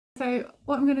So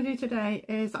what I'm going to do today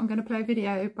is I'm going to play a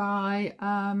video by,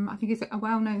 I think he's a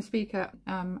well-known speaker,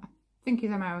 I think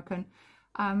he's American.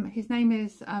 His name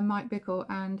is Mike Bickle,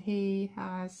 and he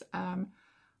has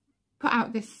put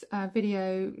out this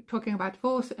video talking about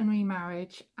divorce and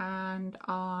remarriage, and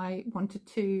I wanted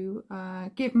to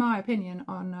give my opinion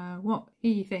on what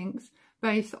he thinks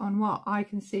based on what I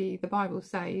can see the Bible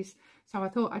says. So I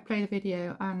thought I'd play the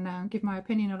video and give my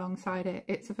opinion alongside it.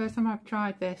 It's the first time I've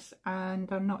tried this,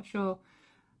 and I'm not sure.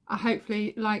 I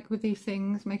hopefully, like with these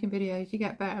things, making videos, you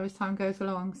get better as time goes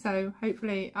along. So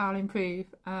hopefully I'll improve,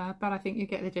 but I think you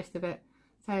get the gist of it.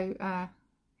 So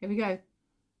here we go.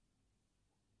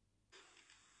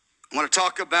 I want to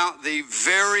talk about the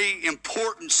very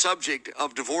important subject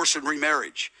of divorce and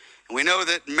remarriage. And we know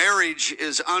that marriage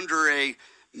is under a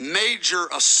major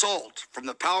assault from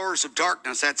the powers of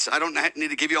darkness. I don't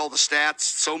need to give you all the stats.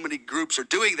 So many groups are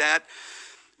doing that.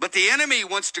 But the enemy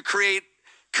wants to create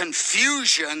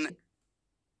confusion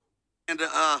and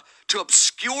to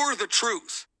obscure the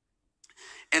truth.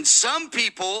 And some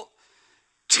people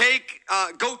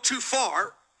go too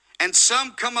far, and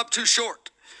some come up too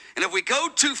short. And if we go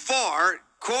too far,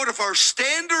 quote, if our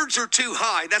standards are too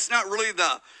high, that's not really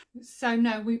the... So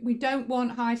no, we don't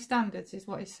want high standards, is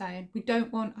what he's saying. We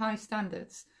don't want high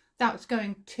standards. That's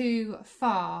going too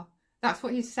far. That's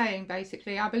what he's saying,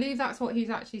 basically. I believe that's what he's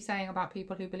actually saying about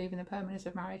people who believe in the permanence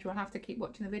of marriage. We'll have to keep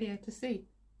watching the video to see.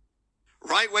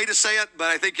 Right way to say it, but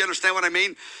I think you understand what I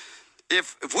mean.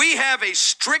 If we have a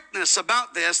strictness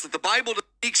about this, that the Bible doesn't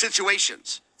speak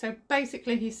situations. So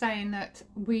basically he's saying that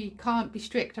we can't be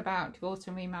strict about divorce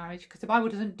and remarriage because the Bible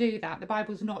doesn't do that. The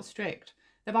Bible's not strict.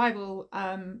 The Bible,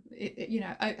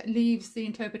 leaves the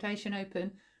interpretation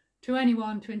open to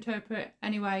anyone to interpret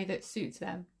any way that suits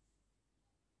them.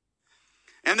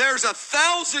 And there's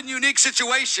 1,000 unique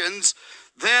situations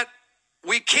that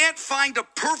we can't find a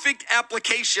perfect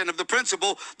application of the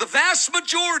principle. The vast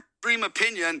majority extreme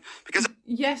opinion, because...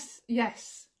 Yes,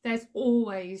 there's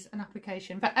always an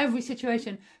application for every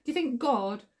situation. Do you think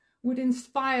God would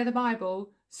inspire the Bible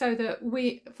so that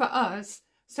we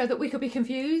could be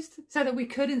confused, so that we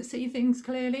couldn't see things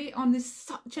clearly on this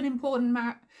such an important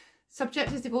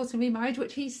subject as divorce and remarriage,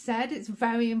 which he said it's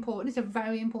very important, it's a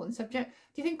very important subject?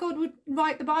 Do you think God would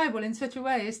write the Bible in such a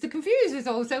way as to confuse us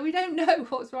all so we don't know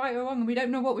what's right or wrong and we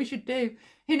don't know what we should do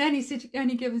in any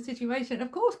given situation?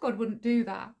 Of course God wouldn't do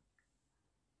that.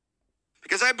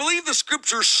 Because I believe the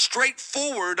scripture's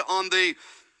straightforward on the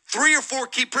 3 or 4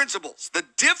 key principles. The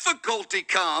difficulty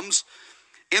comes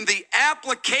in the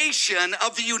application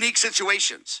of the unique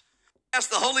situations. Ask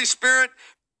the Holy Spirit.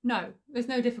 No, there's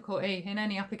no difficulty in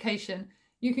any application.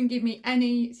 You can give me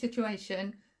any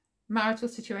situation, marital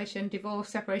situation, divorce,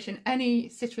 separation, any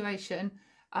situation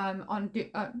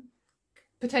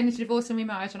pertaining to divorce and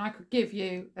remarriage, and I could give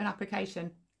you an application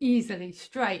easily,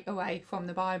 straight away from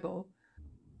the Bible.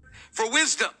 For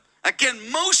wisdom.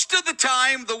 Again, most of the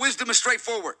time, the wisdom is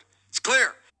straightforward. It's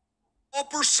clear. Small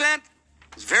percent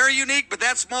is very unique, but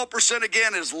that small percent,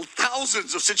 again, is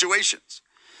thousands of situations.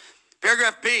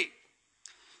 Paragraph B.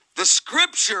 The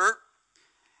scripture,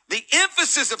 the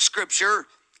emphasis of scripture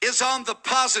is on the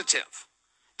positive,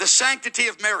 the sanctity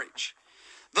of marriage.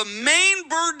 The main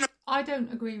burden... I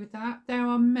don't agree with that. There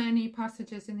are many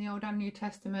passages in the Old and New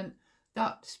Testament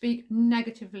that speak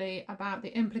negatively about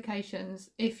the implications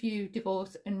if you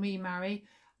divorce and remarry.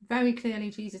 Very clearly,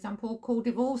 Jesus and Paul call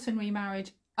divorce and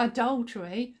remarriage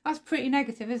adultery. That's pretty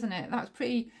negative, isn't it?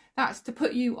 That's to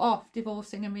put you off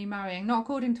divorcing and remarrying. Not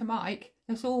according to Mike.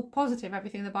 It's all positive,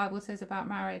 everything the Bible says about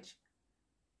marriage.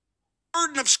 The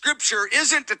burden of scripture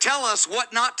isn't to tell us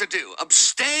what not to do.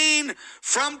 Abstain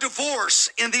from divorce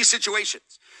in these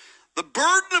situations. The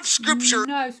burden of scripture...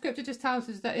 No, scripture just tells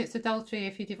us that it's adultery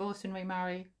if you divorce and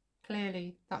remarry.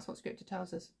 Clearly, that's what scripture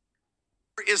tells us.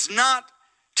 ...is not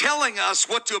telling us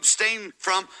what to abstain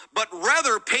from, but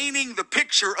rather painting the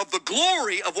picture of the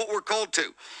glory of what we're called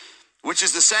to, which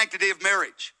is the sanctity of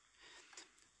marriage.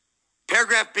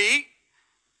 Paragraph B.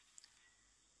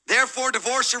 Therefore,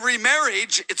 divorce and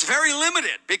remarriage, it's very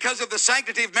limited because of the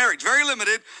sanctity of marriage. Very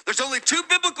limited. There's only 2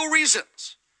 biblical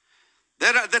reasons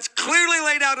that's clearly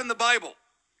laid out in the Bible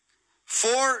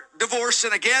for divorce.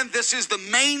 And again, this is the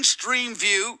mainstream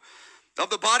view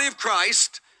of the body of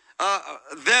Christ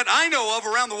that I know of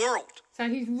around the world. So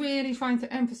he's really trying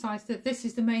to emphasize that this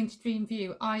is the mainstream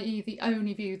view, i.e. the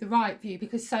only view, the right view,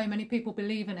 because so many people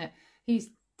believe in it. He's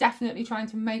definitely trying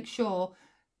to make sure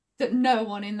that no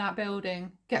one in that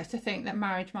building gets to think that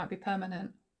marriage might be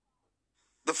permanent.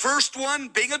 The first one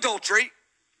being adultery.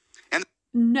 And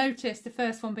notice the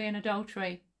first one being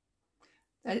adultery.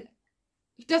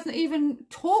 He doesn't even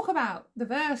talk about the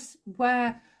verse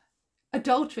where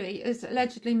adultery is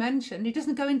allegedly mentioned. He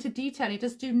doesn't go into detail. He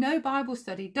does do no Bible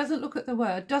study, doesn't look at the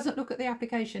word, doesn't look at the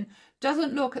application,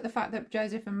 doesn't look at the fact that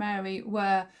Joseph and Mary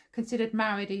were considered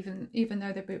married even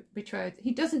though they're betrothed.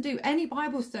 He doesn't do any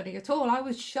Bible study at all. I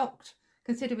was shocked,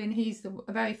 considering he's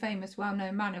a very famous,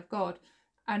 well-known man of God,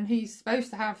 and he's supposed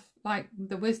to have like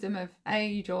the wisdom of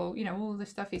age, or all the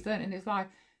stuff he's learned in his life.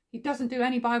 He doesn't do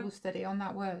any Bible study on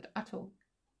that word at all.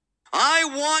 I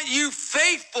want you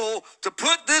faithful to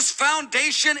put this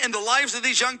foundation in the lives of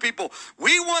these young people.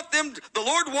 We want them, the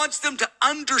Lord wants them to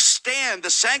understand the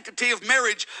sanctity of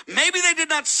marriage. Maybe they did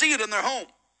not see it in their home.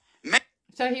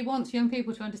 So he wants young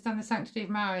people to understand the sanctity of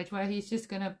marriage, where he's just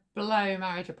going to blow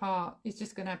marriage apart. He's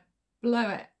just going to blow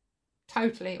it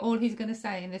totally. All he's going to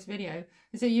say in this video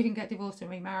is that you can get divorced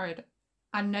and remarried,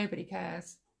 and nobody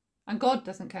cares. And God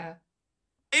doesn't care.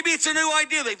 Maybe it's a new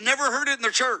idea. They've never heard it in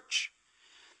their church.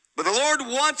 But the Lord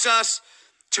wants us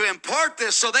to impart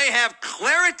this so they have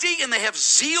clarity and they have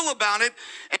zeal about it.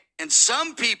 And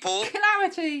some people...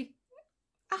 Clarity?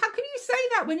 How can you say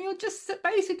that when you're just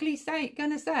basically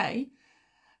going to say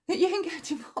that you can get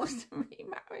divorced and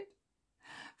remarried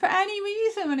for any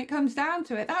reason when it comes down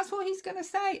to it? That's what he's going to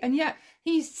say. And yet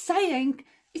he's saying...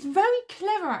 It's very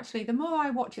clever, actually. The more I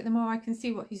watch it, the more I can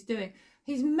see what he's doing.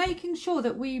 He's making sure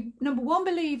that we, number one,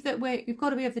 believe that we've got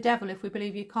to be of the devil if we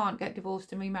believe you can't get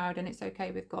divorced and remarried and it's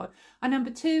okay with God. And number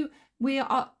two, we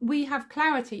have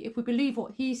clarity if we believe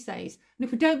what he says. And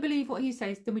if we don't believe what he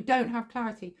says, then we don't have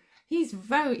clarity. He's a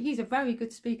very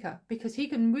good speaker, because he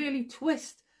can really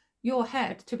twist your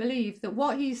head to believe that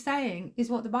what he's saying is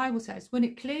what the Bible says, when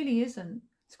it clearly isn't.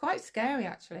 It's quite scary,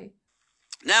 actually.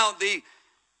 Now, the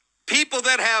people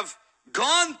that have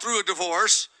gone through a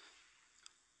divorce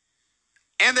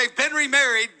and they've been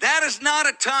remarried, that is not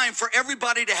a time for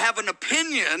everybody to have an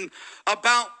opinion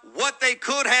about what they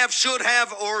could have, should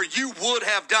have, or you would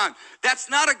have done. That's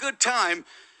not a good time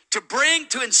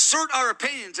to insert our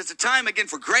opinions. It's a time, again,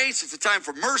 for grace. It's a time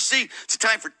for mercy. It's a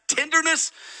time for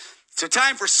tenderness. It's a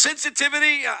time for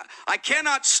sensitivity. I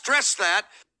cannot stress that.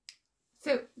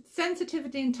 So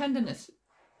sensitivity and tenderness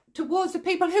towards the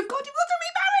people who've got divorced and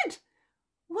remarried.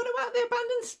 What about the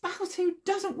abandoned spouse who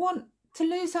doesn't want to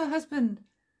lose her husband?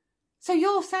 So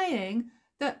you're saying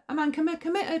that a man can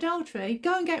commit adultery,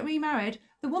 go and get remarried.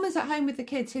 The woman's at home with the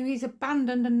kids who he's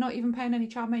abandoned and not even paying any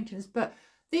child maintenance. But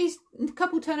these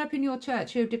couple turn up in your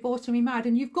church who are divorced and remarried,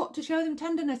 and you've got to show them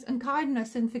tenderness and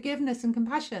kindness and forgiveness and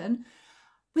compassion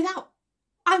without...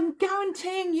 I'm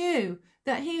guaranteeing you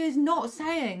that he is not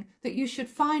saying that you should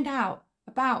find out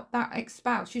about that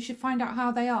ex-spouse. You should find out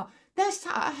how they are. They're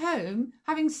sat at home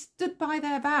having stood by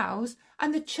their vows,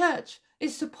 and the church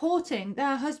is supporting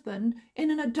their husband in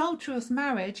an adulterous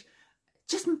marriage.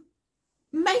 Just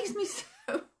makes me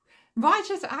so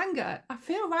righteous anger. I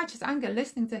feel righteous anger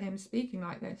listening to him speaking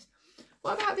like this.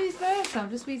 What about these verses? I'll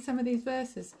just read some of these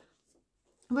verses.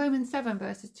 Romans 7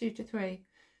 verses 2 to 3.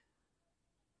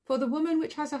 For the woman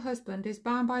which has a husband is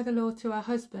bound by the law to her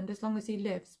husband as long as he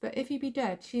lives. But if he be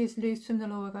dead, she is loosed from the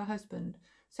law of her husband.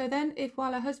 So then, if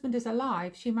while her husband is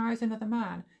alive, she marries another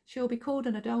man, she will be called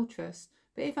an adulteress.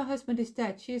 But if her husband is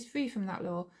dead, she is free from that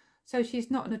law. So she is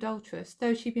not an adulteress,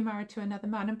 though she be married to another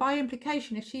man. And by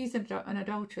implication, if she's an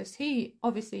adulteress, he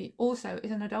obviously also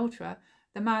is an adulterer,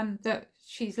 the man that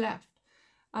she's left.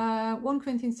 1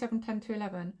 Corinthians 7, 10 to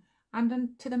 11.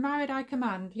 And to the married I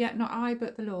command, yet not I,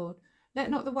 but the Lord. Let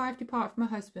not the wife depart from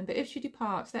her husband, but if she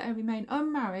departs, let her remain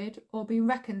unmarried or be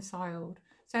reconciled.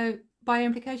 So by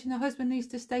implication, the husband needs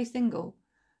to stay single.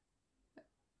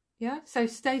 Yeah, so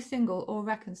stay single or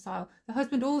reconcile. The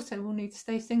husband also will need to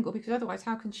stay single, because otherwise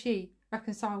how can she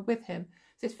reconcile with him?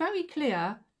 So it's very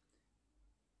clear,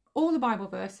 all the Bible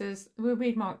verses. We'll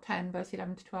read Mark 10 verse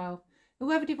 11 to 12.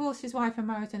 Whoever divorces his wife and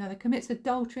marries another commits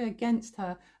adultery against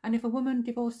her, and if a woman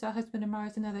divorces her husband and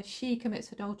marries another, she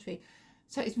commits adultery.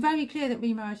 So it's very clear that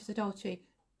remarriage is adultery.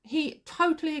 He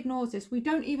totally ignores this. We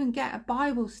don't even get a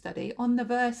Bible study on the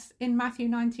verse in Matthew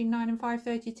 19:9 and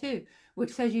 5:32,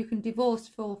 which says you can divorce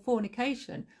for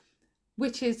fornication,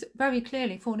 which is very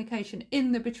clearly fornication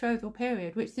in the betrothal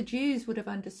period, which the Jews would have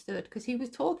understood, because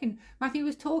Matthew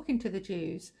was talking to the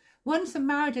Jews. Once a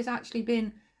marriage has actually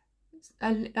been,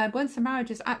 you've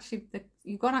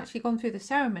actually gone through the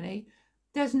ceremony,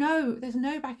 there's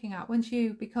no backing out. Once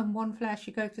you become one flesh,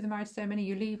 you go through the marriage ceremony,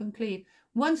 you leave and cleave.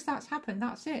 Once that's happened,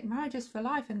 that's it. Marriage is for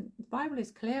life, and the Bible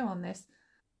is clear on this.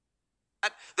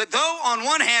 That though on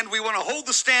one hand we want to hold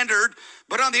the standard,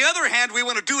 but on the other hand we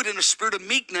want to do it in a spirit of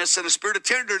meekness and a spirit of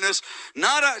tenderness.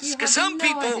 Because some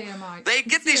people, they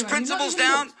get these principles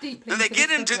down and they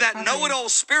get into that know-it-all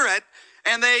spirit,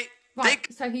 and they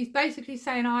Right, so he's basically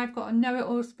saying I've got a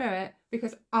know-it-all spirit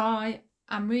because I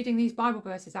am reading these Bible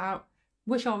verses out,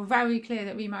 which are very clear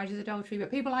that remarriage is adultery.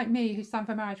 But people like me who stand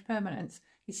for marriage permanence,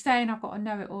 he's saying I've got a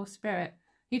know-it-all spirit.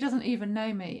 He doesn't even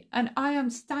know me. And I am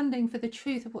standing for the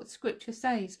truth of what Scripture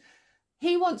says.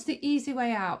 He wants the easy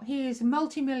way out. He is a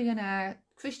multi-millionaire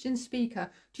Christian speaker.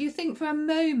 Do you think for a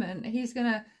moment he's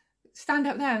going to stand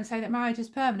up there and say that marriage is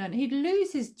permanent? He'd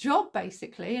lose his job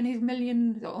basically, and his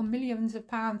millions of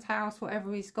pounds house,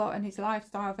 whatever he's got, and his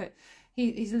lifestyle,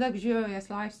 his luxurious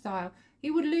lifestyle.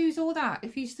 He would lose all that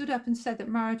if he stood up and said that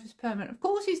marriage was permanent. Of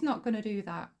course he's not going to do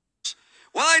that.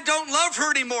 Well, I don't love her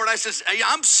anymore. And I says,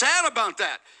 I'm sad about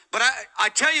that. But I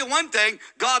tell you one thing,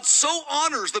 God so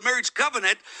honors the marriage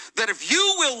covenant that if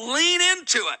you will lean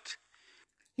into it.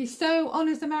 He so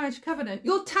honors the marriage covenant.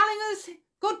 You're telling us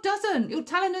God doesn't. You're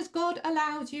telling us God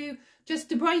allows you just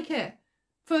to break it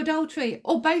for adultery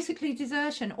or basically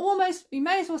desertion. Almost, you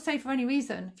may as well say for any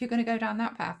reason if you're going to go down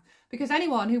that path. Because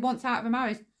anyone who wants out of a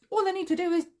marriage, all they need to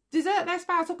do is desert their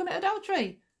spouse or commit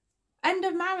adultery. End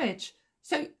of marriage.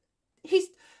 So he's,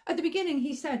 at the beginning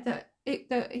he said that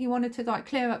he wanted to like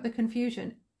clear up the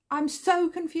confusion. I'm so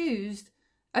confused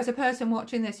as a person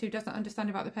watching this who doesn't understand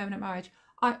about the permanent marriage.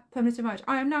 I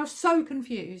am now so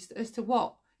confused as to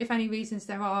what, if any, reasons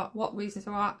there are, what reasons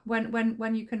there are,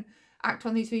 when you can act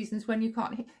on these reasons, when you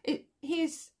can't. He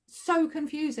is so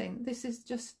confusing. This is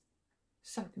just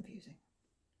so confusing.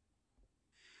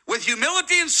 With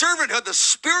humility and servanthood, the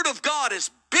Spirit of God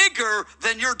is bigger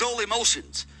than your dull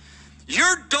emotions.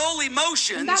 Your dull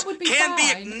emotions can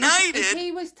be ignited. If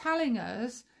he was telling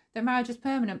us that marriage is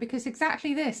permanent, because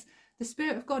exactly this, the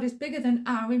Spirit of God is bigger than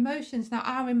our emotions. Now,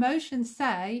 our emotions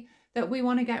say that we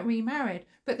want to get remarried,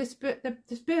 but the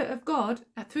Spirit of God,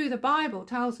 through the Bible,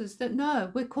 tells us that no,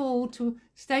 we're called to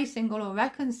stay single or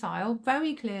reconcile.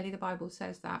 Very clearly, the Bible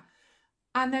says that.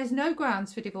 And there's no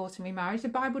grounds for divorce and remarriage. The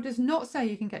Bible does not say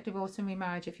you can get divorced and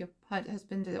remarriage if your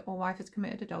husband or wife has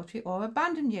committed adultery or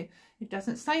abandoned you. It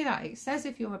doesn't say that. It says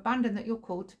if you're abandoned that you're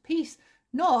called to peace,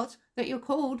 not that you're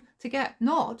called to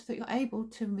not that you're able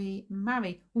to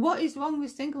remarry. What is wrong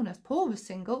with singleness? Paul was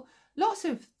single. Lots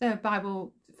of the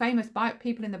famous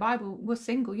people in the Bible were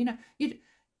single.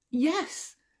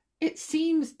 Yes, it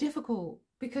seems difficult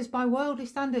because by worldly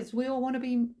standards, we all want to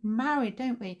be married,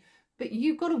 don't we? But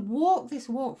you've got to walk this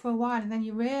walk for a while and then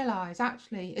you realise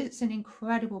actually it's an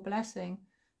incredible blessing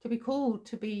to be called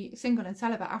to be single and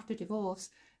celibate after divorce.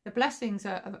 The blessings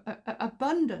are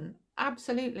abundant,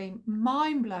 absolutely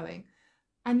mind-blowing.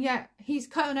 And yet he's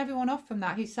cutting everyone off from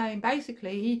that. He's saying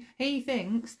basically he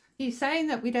thinks, he's saying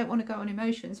that we don't want to go on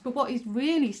emotions, but what he's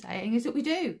really saying is that we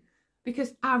do.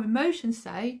 Because our emotions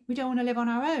say we don't want to live on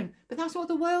our own. But that's what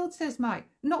the world says, Mike.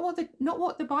 Not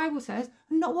what the Bible says,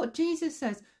 and not what Jesus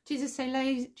says. Jesus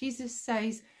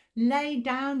says, lay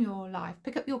down your life,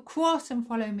 pick up your cross and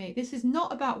follow me. This is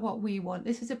not about what we want.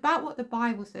 This is about what the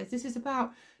Bible says. This is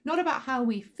not about how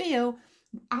we feel.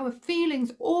 Our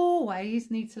feelings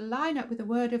always need to line up with the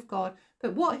Word of God.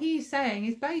 But what he's saying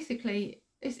is basically,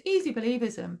 it's easy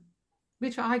believism,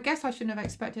 which I guess I shouldn't have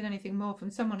expected anything more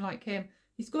from someone like him.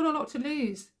 He's got a lot to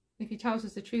lose if he tells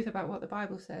us the truth about what the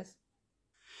Bible says.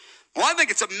 Well, I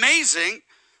think it's amazing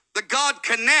that God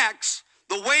connects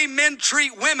the way men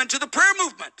treat women to the prayer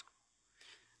movement.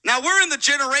 Now, we're in the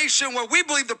generation where we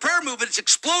believe the prayer movement is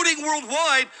exploding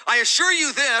worldwide. I assure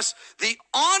you this, the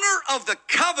honor of the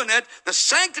covenant, the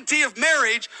sanctity of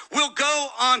marriage will go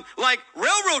on like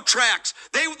railroad tracks.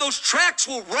 Those tracks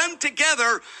will run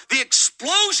together. The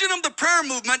explosion of the prayer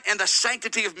movement and the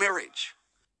sanctity of marriage.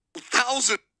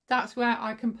 That's where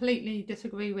I completely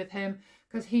disagree with him,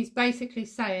 because he's basically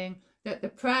saying that the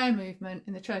prayer movement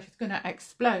in the church is going to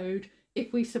explode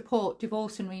if we support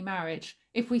divorce and remarriage,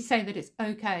 if we say that it's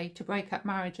okay to break up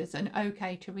marriages and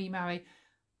okay to remarry.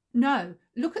 No,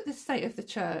 look at the state of the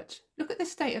church. Look at the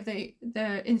state of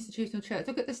the institutional church.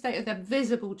 Look at the state of the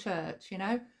visible church,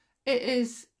 It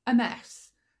is a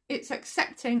mess. It's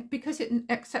accepting, because it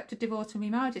accepted divorce and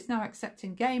remarriage, it's now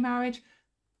accepting gay marriage.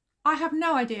 I have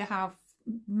no idea how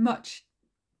much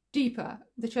deeper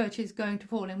the church is going to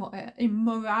fall in what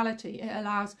immorality it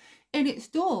allows in its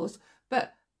doors.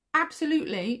 But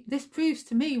absolutely, this proves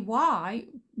to me why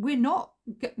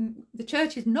the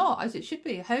church is not, as it should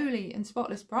be, a holy and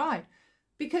spotless bride.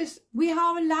 Because we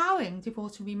are allowing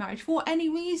divorce and remarriage for any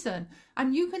reason.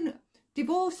 And you can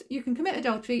commit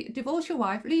adultery, divorce your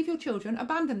wife, leave your children,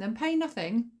 abandon them, pay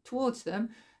nothing towards them,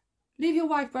 leave your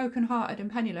wife broken-hearted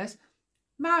and penniless,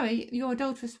 marry your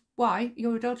adulterous wife,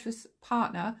 your adulterous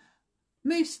partner,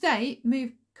 move state,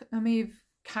 move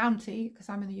county, because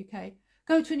I'm in the UK,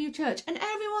 go to a new church and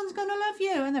everyone's going to love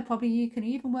you, and then probably you can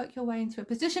even work your way into a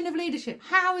position of leadership.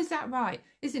 How is that right?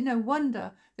 Is it no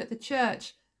wonder that the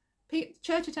church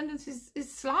attendance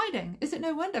is sliding? Is it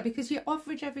no wonder? Because your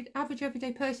average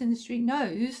everyday person in the street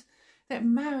knows that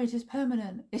marriage is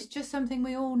permanent. It's just something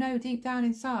we all know deep down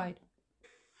inside.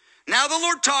 Now the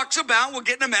Lord talks about, we'll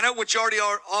get in a minute, which you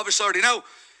obviously already know,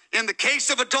 in the case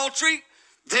of adultery,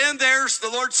 then the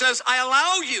Lord says, I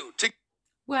allow you to...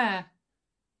 Where?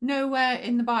 Nowhere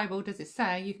in the Bible does it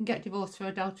say you can get divorced for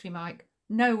adultery, Mike.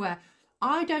 Nowhere.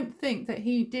 I don't think that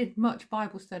he did much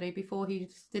Bible study before he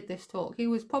did this talk. He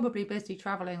was probably busy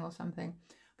travelling or something,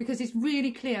 because it's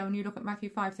really clear when you look at Matthew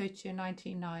 5:32 and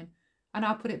 19:9, and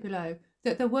I'll put it below,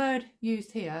 that the word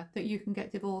used here that you can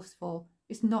get divorced for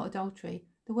is not adultery.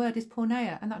 The word is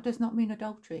porneia, and that does not mean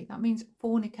adultery. That means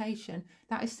fornication.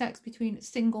 That is sex between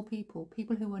single people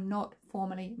who are not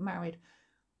formally married.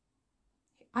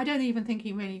 I don't even think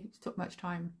he really took much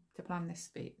time to plan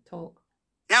this talk.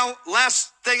 Now,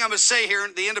 last thing I'm going to say here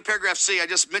at the end of paragraph C, I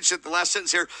just mentioned the last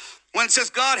sentence here, when it says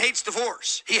God hates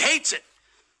divorce, he hates it.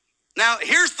 Now,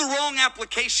 here's the wrong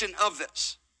application of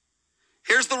this.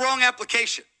 Here's the wrong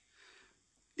application.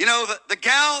 You know, the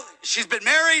gal, she's been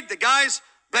married, the guy's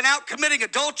been out committing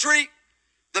adultery,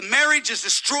 the marriage is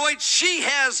destroyed. She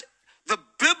has the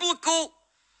biblical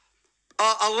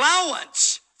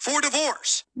allowance for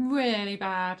divorce. Really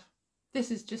bad.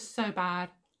 This is just so bad.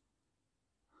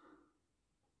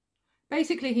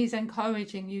 Basically, he's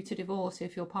encouraging you to divorce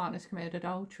if your partner's committed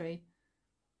adultery.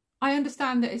 I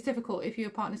understand that it's difficult if your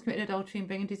partner's committed adultery and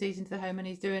bringing disease into the home and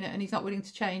he's doing it and he's not willing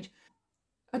to change.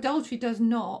 Adultery does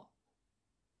not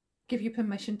give you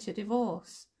permission to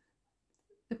divorce.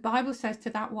 The Bible says to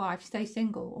that wife, stay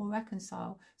single or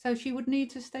reconcile. So she would need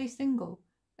to stay single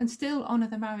and still honour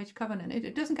the marriage covenant.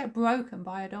 It doesn't get broken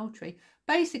by adultery.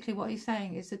 Basically what he's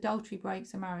saying is adultery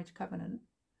breaks a marriage covenant.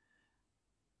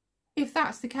 If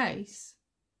that's the case,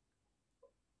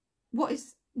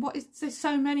 there's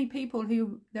so many people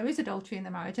who there is adultery in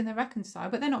the marriage and they're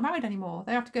reconciled, but they're not married anymore.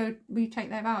 They have to go retake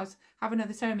their vows, have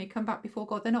another ceremony, come back before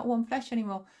God. They're not one flesh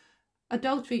anymore.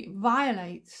 Adultery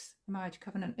violates the marriage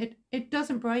covenant. It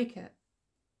doesn't break it.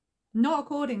 Not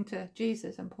according to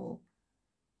Jesus and Paul.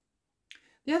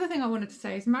 The other thing I wanted to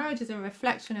say is marriage is a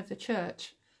reflection of the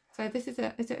church. So this is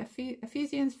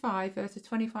Ephesians 5 verses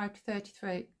 25 to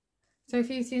 33. So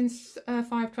Ephesians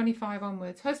 5:25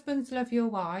 onwards. Husbands, love your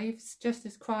wives, just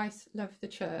as Christ loved the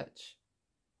church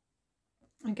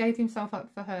and gave himself up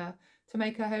for her, to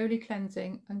make her holy,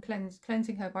 cleansing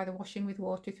her by the washing with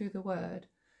water through the word,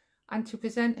 and to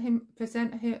present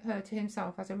her to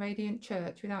himself as a radiant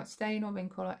church, without stain or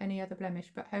wrinkle or any other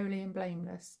blemish, but holy and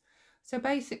blameless. So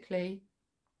basically,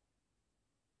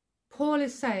 Paul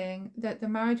is saying that the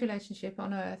marriage relationship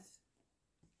on earth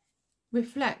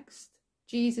reflects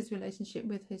Jesus' relationship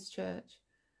with his church.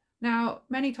 Now,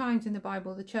 many times in the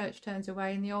Bible, the church turns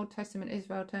away. In the Old Testament,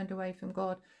 Israel turned away from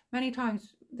God. Many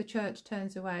times the church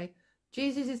turns away.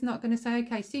 Jesus is not going to say,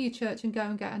 okay, see you, church, and go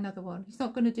and get another one. He's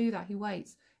not going to do that. He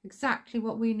waits. Exactly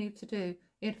what we need to do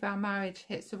if our marriage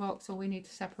hits the rocks or we need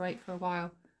to separate for a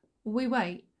while. We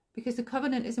wait, because the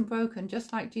covenant isn't broken,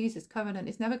 just like Jesus' covenant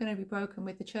is never going to be broken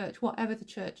with the church. Whatever the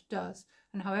church does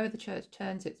and however the church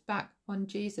turns its back on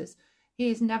Jesus, he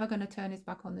is never going to turn his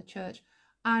back on the church.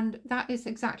 And that is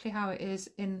exactly how it is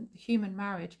in human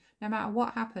marriage. No matter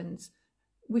what happens,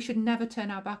 we should never turn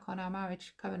our back on our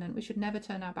marriage covenant. We should never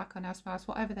turn our back on our spouse,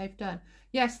 whatever they've done.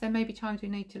 Yes, there may be times we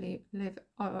need to live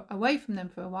away from them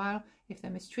for a while if they're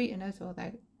mistreating us or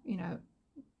they're,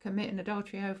 committing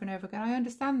adultery over and over again. I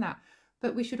understand that.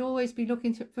 But we should always be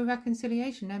looking for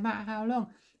reconciliation, no matter how long.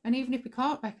 And even if we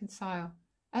can't reconcile,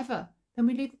 ever, then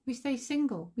we stay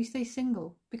single. We stay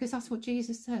single because that's what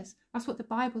Jesus says. That's what the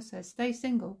Bible says. Stay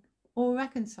single or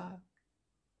reconcile.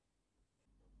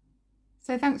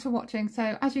 So thanks for watching.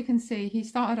 So as you can see, he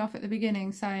started off at the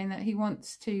beginning saying that he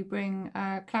wants to bring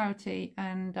clarity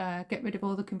and get rid of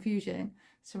all the confusion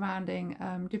surrounding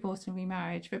divorce and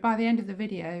remarriage. But by the end of the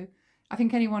video, I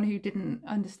think anyone who didn't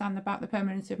understand about the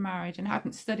permanence of marriage and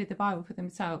hadn't studied the Bible for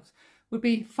themselves would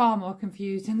be far more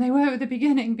confused than they were at the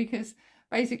beginning, because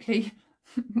basically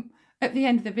at the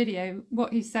end of the video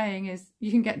what he's saying is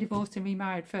you can get divorced and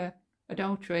remarried for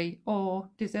adultery or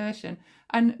desertion.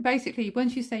 And basically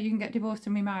once you say you can get divorced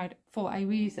and remarried for a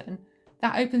reason,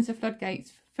 that opens the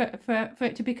floodgates for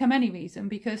it to become any reason,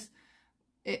 because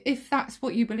if that's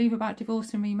what you believe about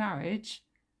divorce and remarriage,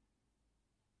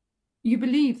 you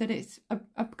believe that it's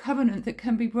a covenant that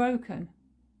can be broken.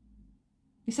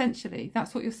 Essentially,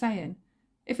 that's what you're saying.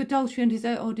 If adultery and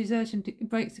desertion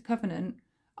breaks the covenant,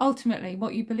 ultimately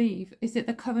what you believe is that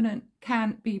the covenant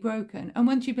can't be broken. And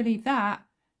once you believe that,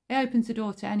 it opens the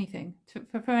door to anything,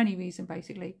 for any reason,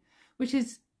 basically, which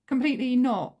is completely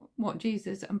not what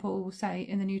Jesus and Paul say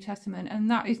in the New Testament.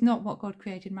 And that is not what God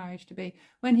created marriage to be.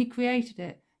 When he created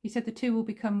it, he said the two will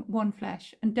become one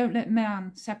flesh, and don't let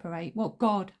man separate what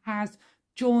God has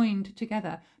joined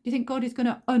together. Do you think God is going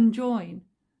to unjoin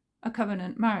a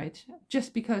covenant marriage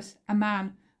just because a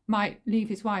man might leave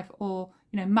his wife, or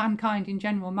mankind in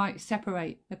general might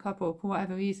separate the couple for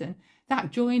whatever reason?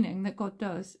 That joining that God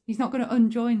does, he's not going to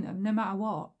unjoin them no matter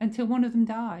what until one of them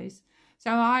dies. So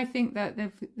I think that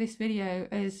this video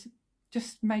is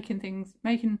just making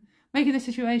the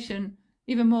situation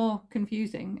even more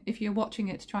confusing. If you're watching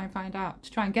it to try and find out,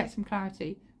 to try and get some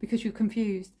clarity because you're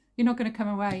confused, you're not going to come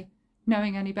away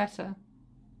knowing any better.